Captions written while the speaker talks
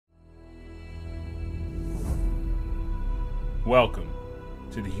Welcome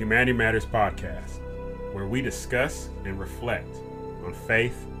to the Humanity Matters podcast, where we discuss and reflect on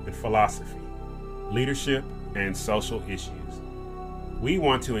faith and philosophy, leadership, and social issues. We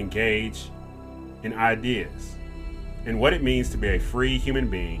want to engage in ideas and what it means to be a free human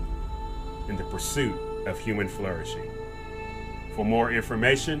being in the pursuit of human flourishing. For more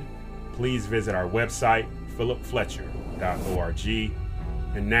information, please visit our website, philipfletcher.org.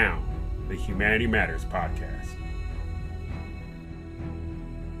 And now, the Humanity Matters podcast.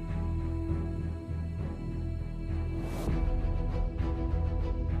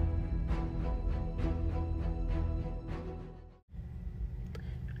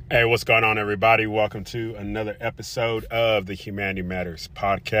 Hey, what's going on, everybody? Welcome to another episode of the Humanity Matters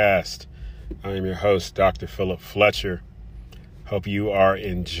podcast. I am your host, Dr. Philip Fletcher. Hope you are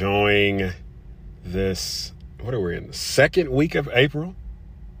enjoying this. What are we in? The second week of April?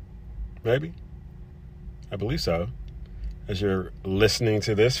 Maybe? I believe so. As you're listening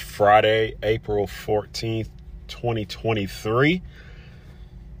to this, Friday, April 14th, 2023.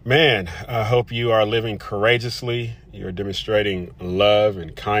 Man, I hope you are living courageously. You're demonstrating love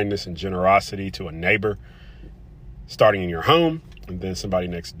and kindness and generosity to a neighbor, starting in your home, and then somebody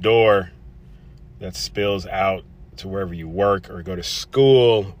next door. That spills out to wherever you work or go to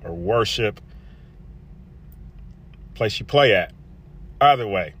school or worship, place you play at. Either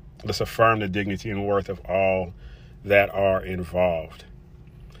way, let's affirm the dignity and worth of all that are involved.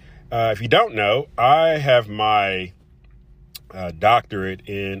 If you don't know, I have my doctorate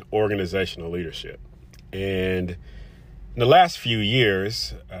in organizational leadership. And in the last few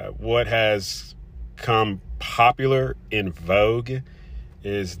years, what has come popular, in vogue,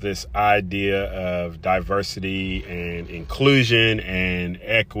 is this idea of diversity and inclusion and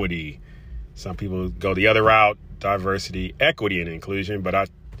equity. Some people go the other route, diversity, equity, and inclusion, but I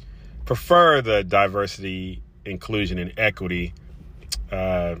prefer the diversity, inclusion, and equity,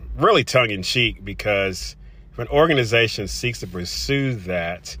 really tongue-in-cheek, because if an organization seeks to pursue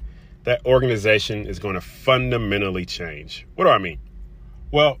that organization is going to fundamentally change. What do I mean?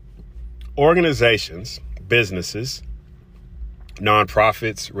 Well, organizations, businesses,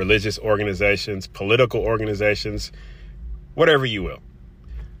 nonprofits, religious organizations, political organizations, whatever you will.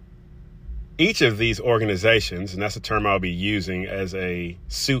 Each of these organizations, and that's a term I'll be using as a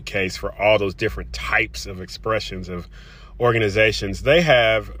suitcase for all those different types of expressions of organizations, they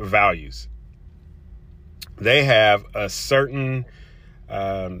have values. They have a certain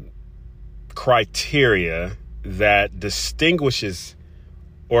criteria that distinguishes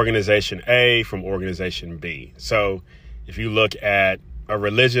organization A from organization B. So if you look at a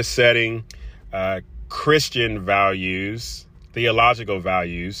religious setting, Christian values, theological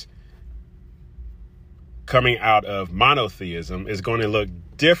values coming out of monotheism is going to look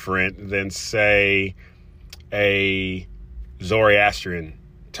different than, say, a Zoroastrian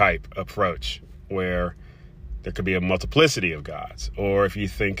type approach, where there could be a multiplicity of gods. Or if you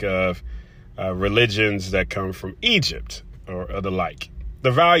think of religions that come from Egypt or the like, the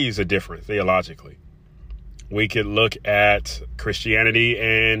values are different theologically. We could look at Christianity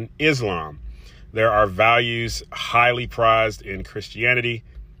and Islam. There are values highly prized in Christianity,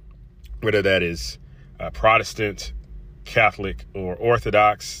 whether that is Protestant, Catholic, or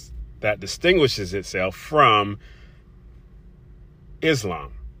Orthodox, that distinguishes itself from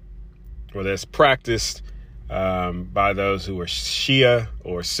Islam, whether it's practiced by those who are Shia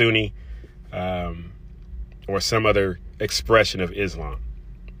or Sunni, or some other expression of Islam.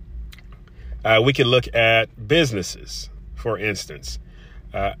 We can look at businesses, for instance.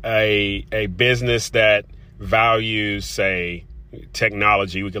 A business that values, say,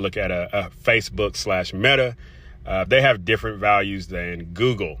 technology. We could look at a Facebook/Meta. They have different values than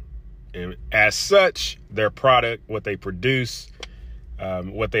Google. And as such, their product, what they produce,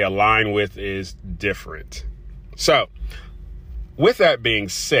 what they align with is different. So, with that being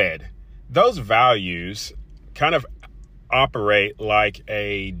said, those values kind of operate like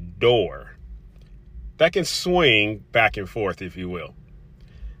a door that can swing back and forth, if you will.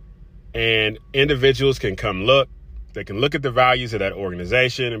 And individuals can they can look at the values of that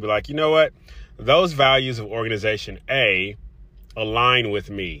organization and be like, you know what? Those values of organization A align with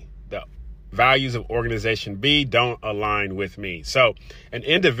me. The values of organization B don't align with me. So an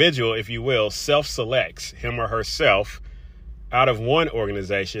individual, if you will, self-selects him or herself out of one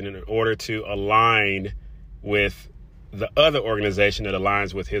organization in order to align with the other organization that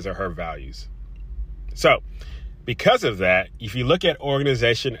aligns with his or her values. So because of that, if you look at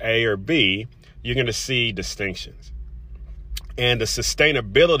organization A or B, you're going to see distinctions. And the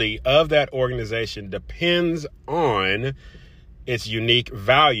sustainability of that organization depends on its unique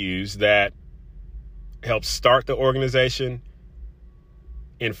values that help start the organization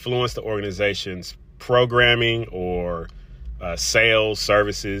influence the organization's programming or sales,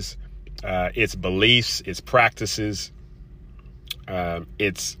 services, its beliefs, its practices,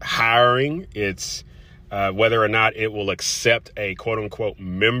 its hiring, its whether or not it will accept a quote unquote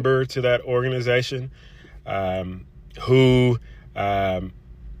member to that organization who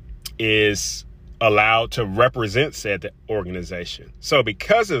is allowed to represent said organization. So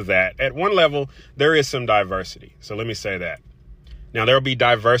because of that, at one level, there is some diversity. So let me say that. Now, there will be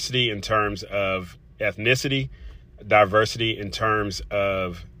diversity in terms of ethnicity, diversity in terms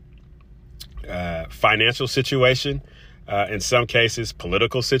of financial situation, in some cases,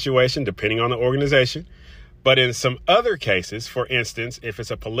 political situation, depending on the organization. But in some other cases, for instance, if it's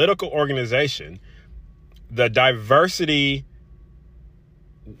a political organization, the diversity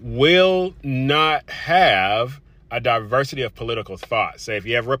will not have a diversity of political thought. Say if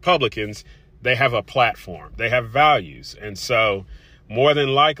you have Republicans, they have a platform, they have values. And so more than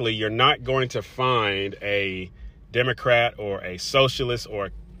likely, you're not going to find a Democrat or a socialist or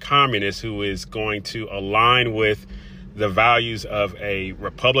a communist who is going to align with the values of a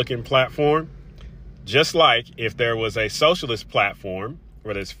Republican platform. Just like if there was a socialist platform,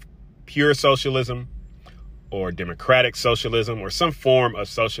 whether it's pure socialism or democratic socialism or some form of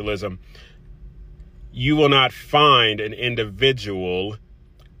socialism, you will not find an individual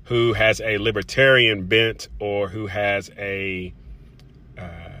who has a libertarian bent or who has a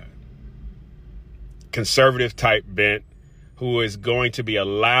conservative type bent who is going to be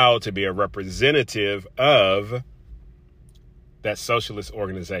allowed to be a representative of that socialist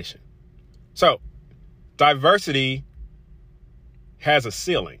organization. So diversity has a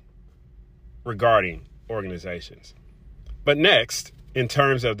ceiling regarding organizations. But next, in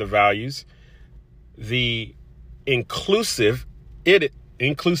terms of the values, the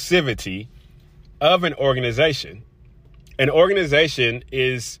inclusivity of an organization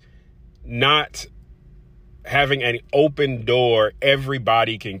is not having an open door.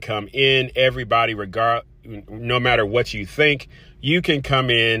 Everybody can come in, no matter what you think, you can come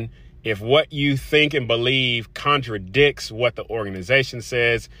in. If what you think and believe contradicts what the organization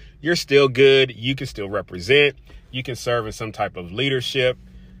says, you're still good. You can still represent. You can serve in some type of leadership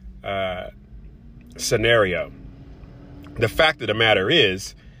scenario. The fact of the matter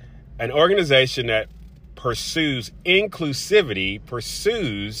is, an organization that pursues inclusivity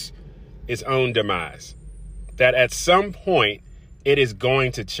pursues its own demise. That at some point, it is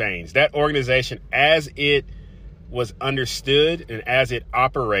going to change. That organization, as it was understood and as it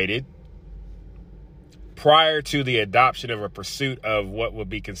operated prior to the adoption of a pursuit of what would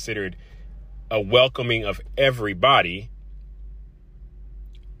be considered a welcoming of everybody,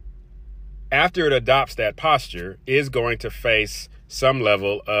 after it adopts that posture, is going to face some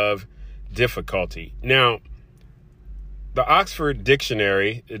level of difficulty. Now, the Oxford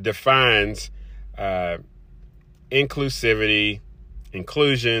Dictionary defines inclusivity,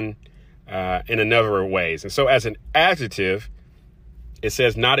 inclusion, in a number of ways. And so as an adjective, it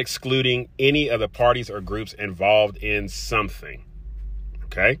says not excluding any of the parties or groups involved in something.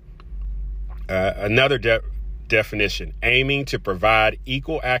 Okay. Another definition, aiming to provide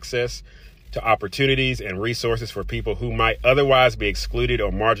equal access to opportunities and resources for people who might otherwise be excluded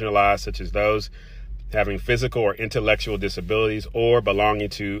or marginalized, such as those having physical or intellectual disabilities or belonging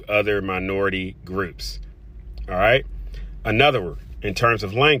to other minority groups. All right. Another word, in terms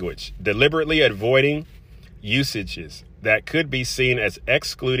of language, deliberately avoiding usages that could be seen as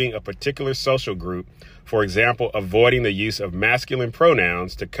excluding a particular social group. For example, avoiding the use of masculine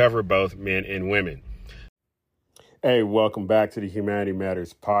pronouns to cover both men and women. Hey, welcome back to the Humanity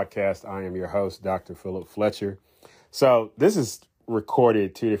Matters podcast. I am your host, Dr. Philip Fletcher. So this is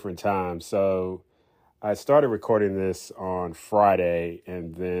recorded 2 different times. So I started recording this on Friday,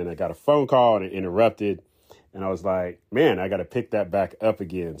 and then I got a phone call and it interrupted. And I was like, man, I got to pick that back up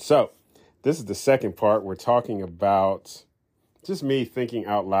again. So this is the second part. We're talking about just me thinking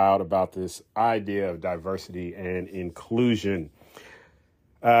out loud about this idea of diversity and inclusion.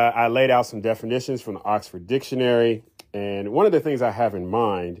 I laid out some definitions from the Oxford Dictionary. And one of the things I have in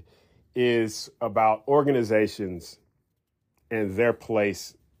mind is about organizations and their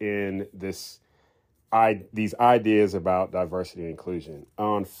place in these ideas about diversity and inclusion.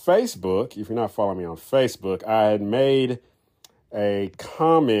 On Facebook, if you're not following me on Facebook, I had made a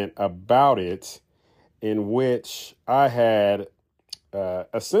comment about it in which I had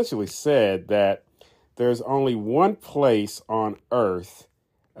essentially said that there's only one place on earth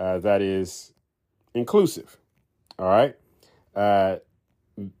that is inclusive. All right.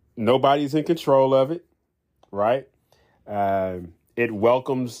 Nobody's in control of it. Right. It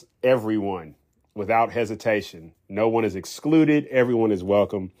welcomes everyone. without hesitation. No one is excluded. Everyone is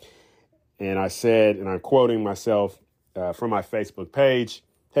welcome. And I said, and I'm quoting myself from my Facebook page,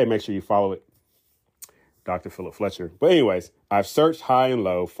 hey, make sure you follow it, Dr. Philip Fletcher. But anyways, I've searched high and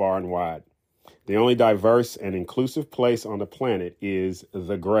low, far and wide. The only diverse and inclusive place on the planet is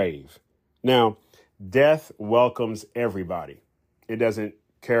the grave. Now, death welcomes everybody. It doesn't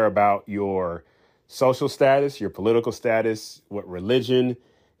care about your social status, your political status, what religion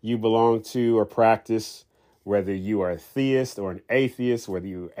you belong to or practice, whether you are a theist or an atheist, whether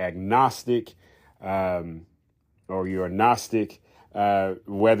you're agnostic or you're a Gnostic,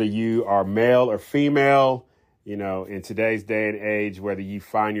 whether you are male or female, you know, in today's day and age, whether you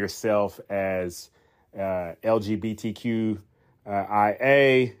find yourself as LGBTQIA,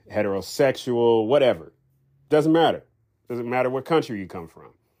 heterosexual, whatever. Doesn't matter. Doesn't matter what country you come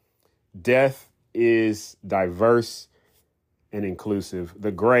from. Death is diverse and inclusive.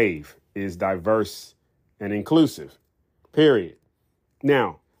 The grave is diverse and inclusive, period.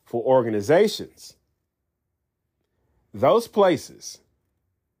 Now, for organizations, those places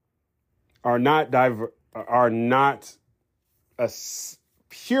are not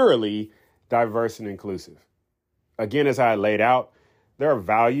purely diverse and inclusive. Again, as I laid out, there are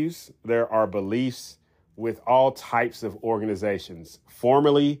values, there are beliefs with all types of organizations,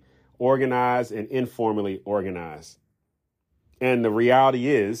 formally organized and informally organized. And the reality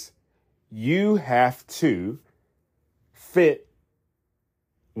is, you have to fit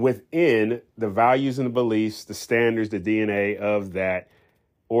within the values and the beliefs, the standards, the DNA of that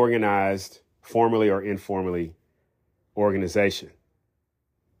organized, formally or informally organization.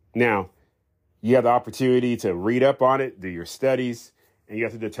 Now, you have the opportunity to read up on it, do your studies, and you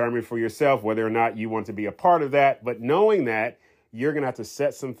have to determine for yourself whether or not you want to be a part of that. But knowing that, you're going to have to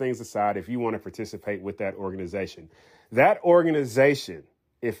set some things aside if you want to participate with that organization. That organization,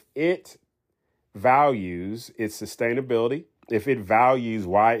 if it values its sustainability, if it values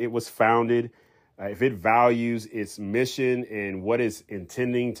why it was founded, if it values its mission and what it's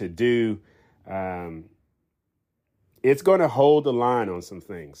intending to do, it's going to hold the line on some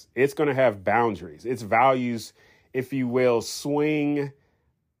things. It's going to have boundaries. Its values, if you will, swing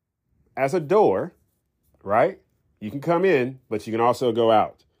as a door, right? You can come in, but you can also go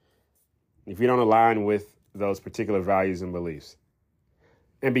out if you don't align with those particular values and beliefs.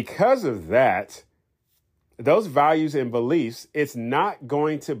 And because of that, those values and beliefs, it's not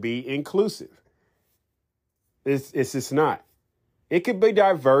going to be inclusive. It's just not. It could be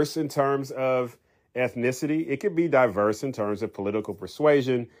diverse in terms of ethnicity. It could be diverse in terms of political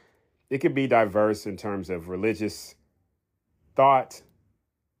persuasion. It could be diverse in terms of religious thought.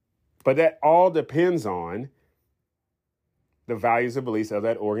 But that all depends on the values and beliefs of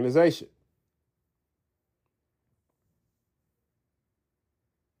that organization.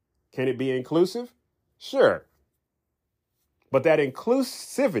 Can it be inclusive? Sure. But that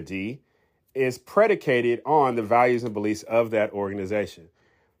inclusivity is predicated on the values and beliefs of that organization.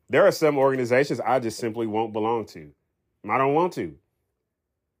 There are some organizations I just simply won't belong to. I don't want to.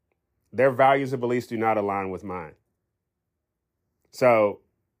 Their values and beliefs do not align with mine. So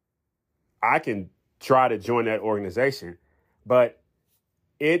I can try to join that organization, but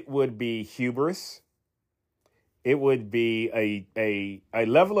it would be hubris. It would be a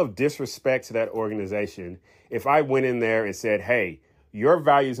level of disrespect to that organization if I went in there and said, hey, your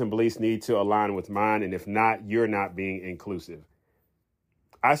values and beliefs need to align with mine, and if not, you're not being inclusive.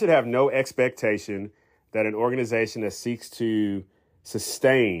 I should have no expectation that an organization that seeks to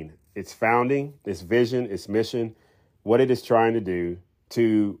sustain its founding, its vision, its mission, what it is trying to do,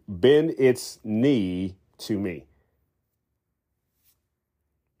 to bend its knee to me.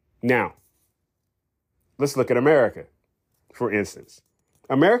 Now, let's look at America, for instance.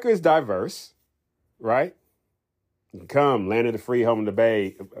 America is diverse, right? Come, land of the free, home of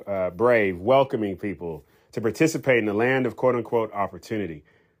the brave, welcoming people to participate in the land of quote unquote opportunity.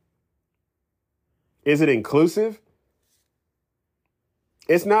 Is it inclusive?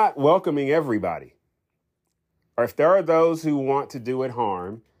 It's not welcoming everybody. Or if there are those who want to do it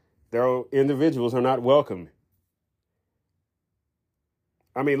harm, there are individuals who are not welcome.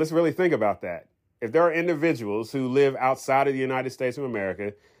 I mean, let's really think about that. If there are individuals who live outside of the United States of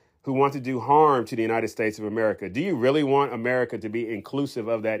America who want to do harm to the United States of America, do you really want America to be inclusive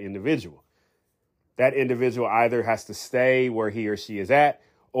of that individual? That individual either has to stay where he or she is at,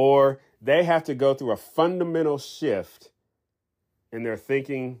 or they have to go through a fundamental shift in their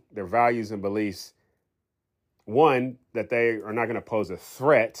thinking, their values and beliefs. One, that they are not going to pose a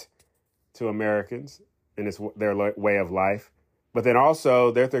threat to Americans in their way of life, but then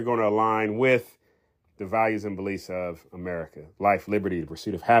also that they're going to align with the values and beliefs of America: life, liberty, the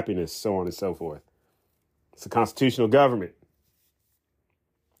pursuit of happiness, so on and so forth. It's a constitutional government.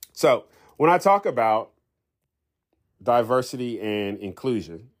 So when I talk about diversity and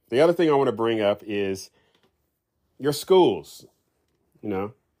inclusion, the other thing I want to bring up is your schools.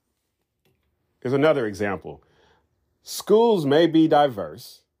 Here's another example. Schools may be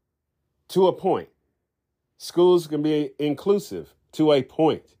diverse to a point. Schools can be inclusive to a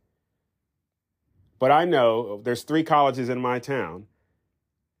point. But I know there's 3 colleges in my town.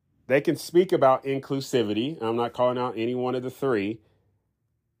 They can speak about inclusivity. I'm not calling out any one of the 3.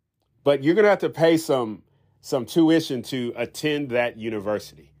 But you're going to have to pay some tuition to attend that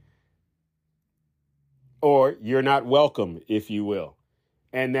university. Or you're not welcome, if you will.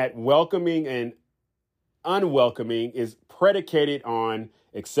 And that welcoming and unwelcoming is predicated on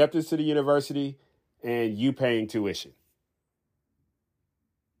acceptance to the university and you paying tuition.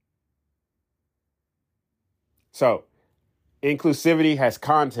 So inclusivity has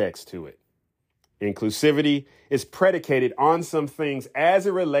context to it. Inclusivity is predicated on some things as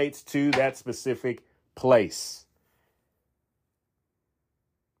it relates to that specific place.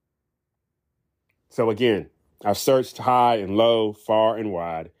 So again, I've searched high and low, far and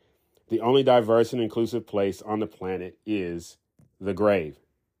wide. The only diverse and inclusive place on the planet is the grave.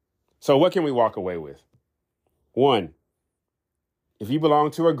 So what can we walk away with? 1, if you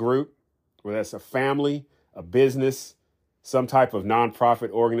belong to a group, whether that's a family, a business, some type of nonprofit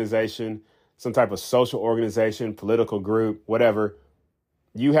organization, some type of social organization, political group, whatever,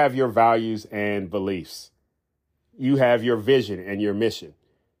 you have your values and beliefs. You have your vision and your mission.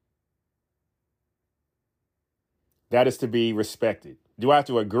 That is to be respected. Do I have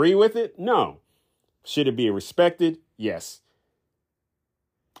to agree with it? No. Should it be respected? Yes.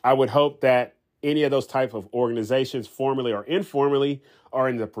 I would hope that any of those type of organizations, formally or informally, are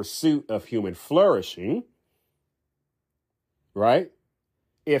in the pursuit of human flourishing, right?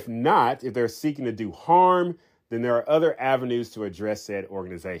 If not, if they're seeking to do harm, then there are other avenues to address said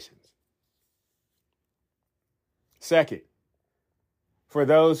organizations. Second, for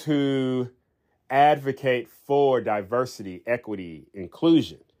those who advocate for diversity, equity,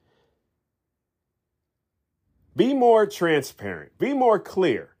 inclusion, be more transparent, be more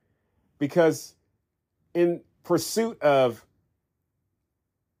clear, because in pursuit of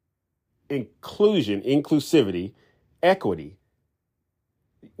inclusivity, equity,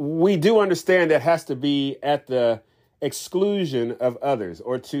 we do understand that has to be at the exclusion of others,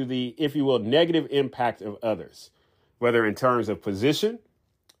 or to the, if you will, negative impact of others, whether in terms of position,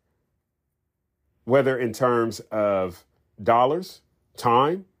 whether in terms of dollars,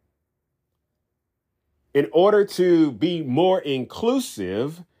 time. In order to be more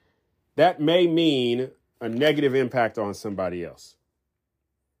inclusive, that may mean a negative impact on somebody else.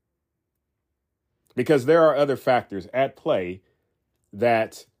 Because there are other factors at play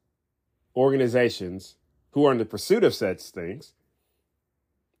that organizations who are in the pursuit of such things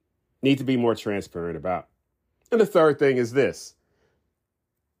need to be more transparent about. And the third thing is this.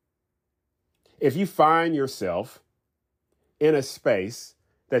 If you find yourself in a space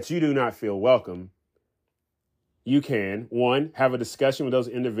that you do not feel welcome, you can, 1, have a discussion with those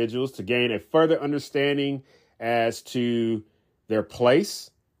individuals to gain a further understanding as to their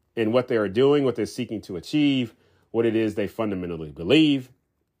place and what they are doing, what they're seeking to achieve, what it is they fundamentally believe.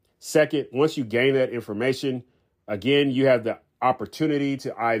 Second, once you gain that information, again, you have the opportunity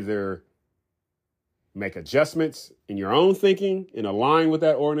to either make adjustments in your own thinking and align with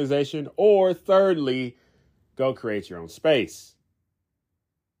that organization, or thirdly, go create your own space.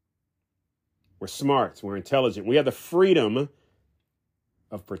 We're smart, we're intelligent. We have the freedom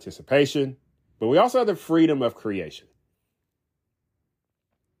of participation, but we also have the freedom of creation.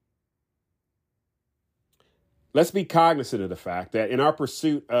 Let's be cognizant of the fact that in our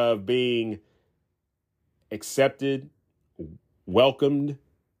pursuit of being accepted, welcomed,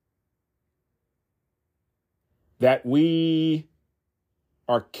 that we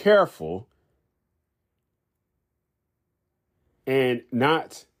are careful and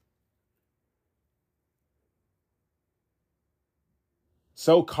not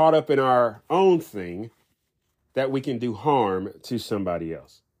so caught up in our own thing that we can do harm to somebody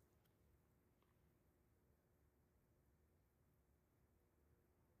else.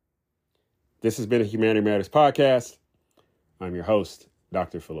 This has been a Humanity Matters podcast. I'm your host,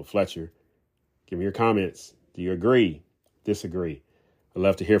 Dr. Philip Fletcher. Give me your comments. Do you agree? Disagree? I'd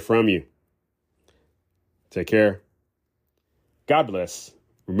love to hear from you. Take care. God bless.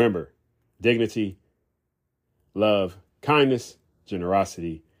 Remember, dignity, love, kindness,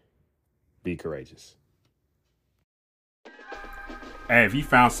 generosity. Be courageous. Hey, if you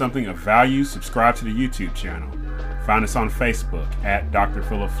found something of value, subscribe to the YouTube channel. Find us on Facebook at Dr.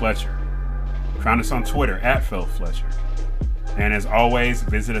 Philip Fletcher. Find us on Twitter at Phil Fletcher. And as always,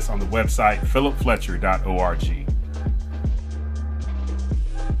 visit us on the website philipfletcher.org.